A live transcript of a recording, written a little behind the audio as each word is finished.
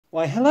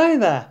Why hello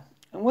there,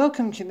 and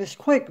welcome to this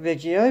quick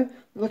video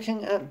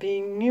looking at the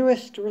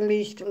newest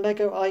released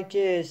LEGO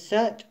Ideas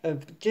set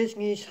of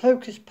Disney's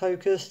Hocus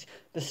Pocus,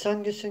 the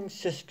Sanderson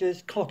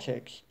Sisters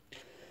Cottage.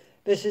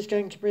 This is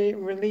going to be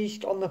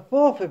released on the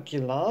 4th of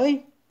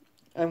July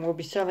and will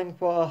be selling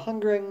for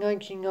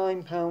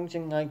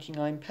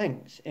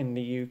 £199.99 in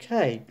the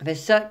UK.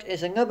 This set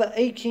is another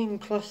 18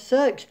 plus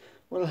set,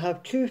 will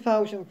have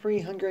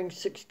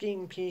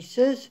 2,316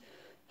 pieces,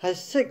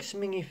 has 6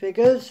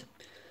 minifigures,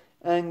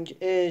 and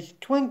is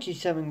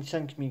 27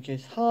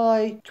 centimeters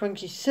high,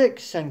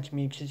 26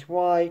 centimeters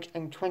wide,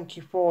 and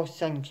 24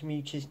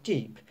 centimeters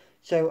deep.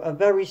 So a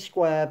very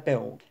square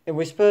build. It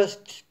was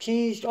first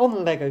teased on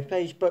the LEGO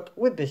Facebook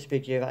with this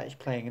video that is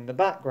playing in the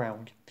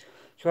background.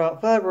 So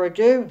without further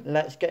ado,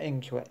 let's get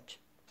into it.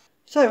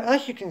 So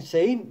as you can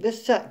see,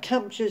 this set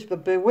captures the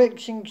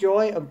bewitching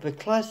joy of the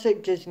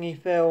classic Disney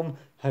film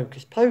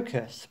Hocus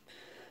Pocus.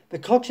 The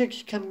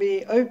cottage can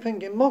be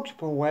opened in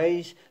multiple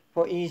ways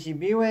for easy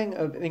viewing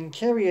of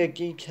interior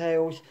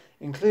details,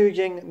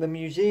 including the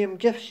museum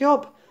gift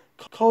shop,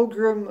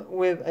 cauldron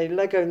with a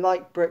LEGO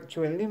light brick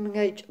to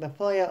illuminate the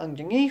fire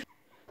underneath,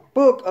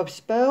 book of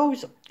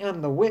spells,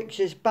 and the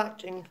witch's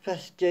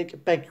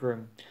bat-infested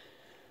bedroom.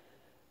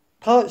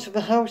 Parts of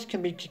the house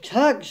can be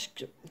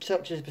detached,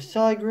 such as the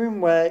side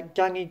room where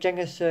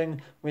Dennison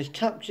was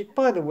captured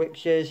by the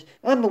witches,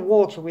 and the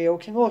water wheel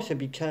can also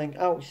be turned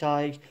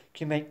outside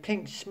to make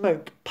pink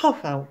smoke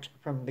puff out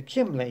from the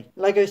chimney.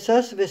 LEGO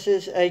says this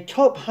is a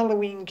top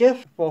Halloween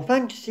gift for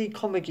fantasy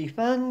comedy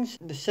fans.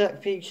 The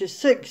set features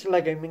 6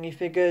 LEGO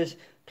minifigures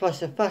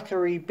plus a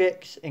Thackery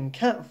Binx in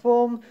cat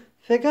form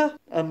figure,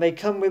 and they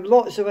come with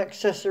lots of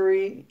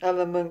accessory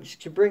elements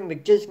to bring the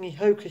Disney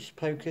Hocus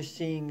Pocus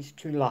scenes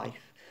to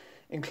life,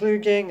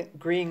 including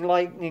green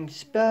lightning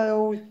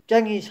spells,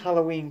 Dani's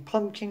Halloween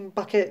pumpkin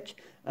bucket,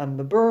 and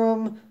the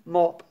broom,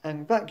 mop,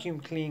 and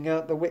vacuum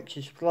cleaner the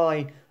witches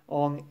fly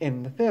on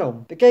in the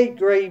film. The gate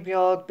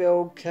graveyard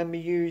build can be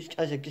used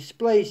as a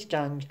display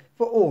stand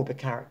for all the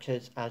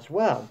characters as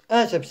well.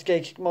 As I've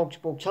stated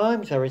multiple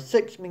times, there are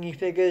 6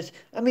 minifigures,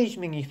 and these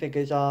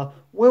minifigures are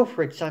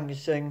Winifred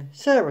Sanderson,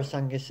 Sarah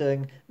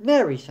Sanderson,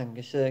 Mary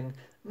Sanderson,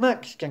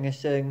 Max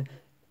Dennison,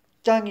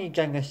 Dani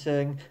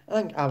Dennison,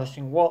 and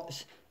Allison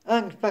Watts,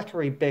 and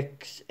Thackery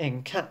Binx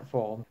in cat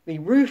form. The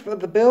roof of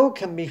the build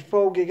can be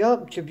folded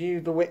up to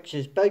view the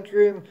witch's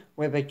bedroom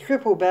with a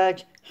triple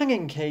bed,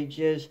 hanging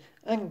cages,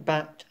 and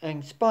bat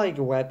and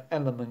spiderweb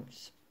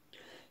elements.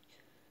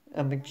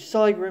 And the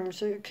side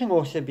rooms can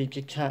also be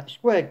detached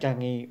where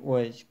Dani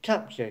was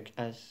captured,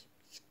 as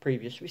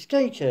previously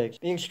stated.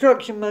 The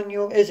instruction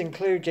manual is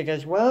included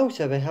as well,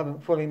 so they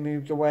haven't fully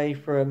moved away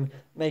from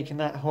making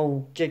that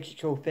whole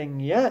digital thing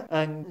yet.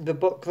 And the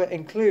booklet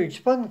includes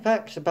fun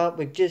facts about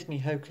the Disney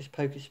Hocus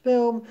Pocus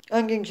film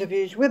and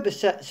interviews with the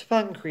set's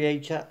fan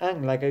creator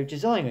and LEGO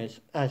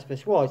designers, as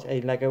this was a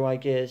LEGO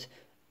Ideas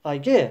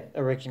idea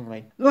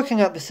originally. Looking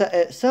at the set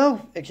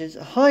itself, it is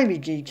highly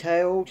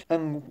detailed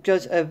and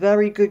does a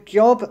very good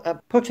job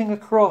at putting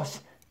across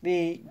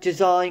the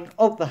design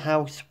of the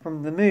house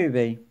from the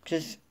movie. It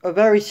is a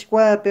very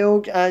square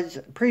build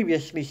as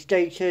previously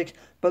stated,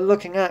 but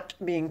looking at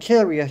the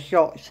interior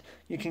shots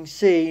you can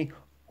see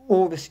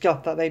all the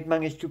stuff that they've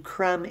managed to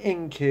cram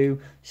into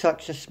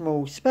such a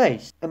small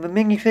space. And the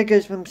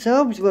minifigures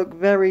themselves look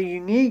very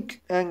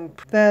unique and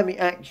fairly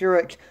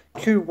accurate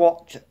to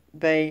what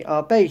they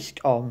are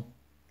based on.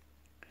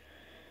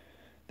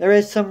 There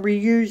is some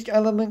reused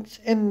elements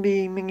in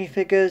the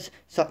minifigures,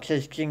 such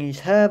as Ginny's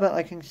hair that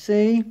I can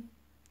see,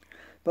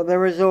 but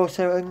there is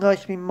also a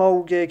nicely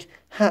moulded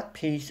hat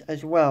piece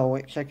as well,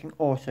 which I can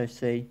also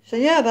see. So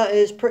yeah, that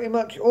is pretty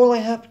much all I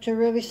have to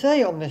really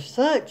say on this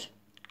set.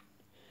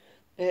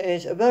 It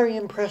is a very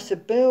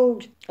impressive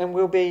build and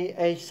will be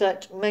a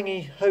set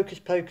many Hocus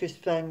Pocus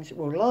fans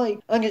will like,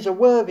 and is a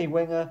worthy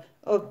winner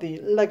of the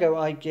LEGO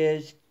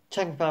Ideas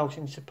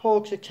 10,000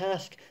 supporter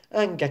task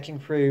and getting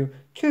through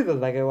to the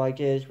LEGO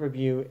Ideas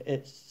review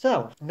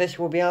itself. This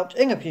will be out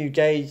in a few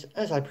days,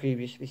 as I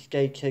previously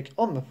stated,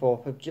 on the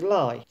 4th of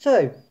July.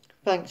 So,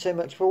 thanks so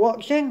much for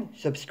watching,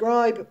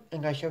 subscribe,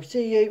 and I shall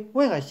see you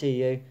when I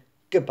see you.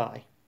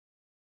 Goodbye.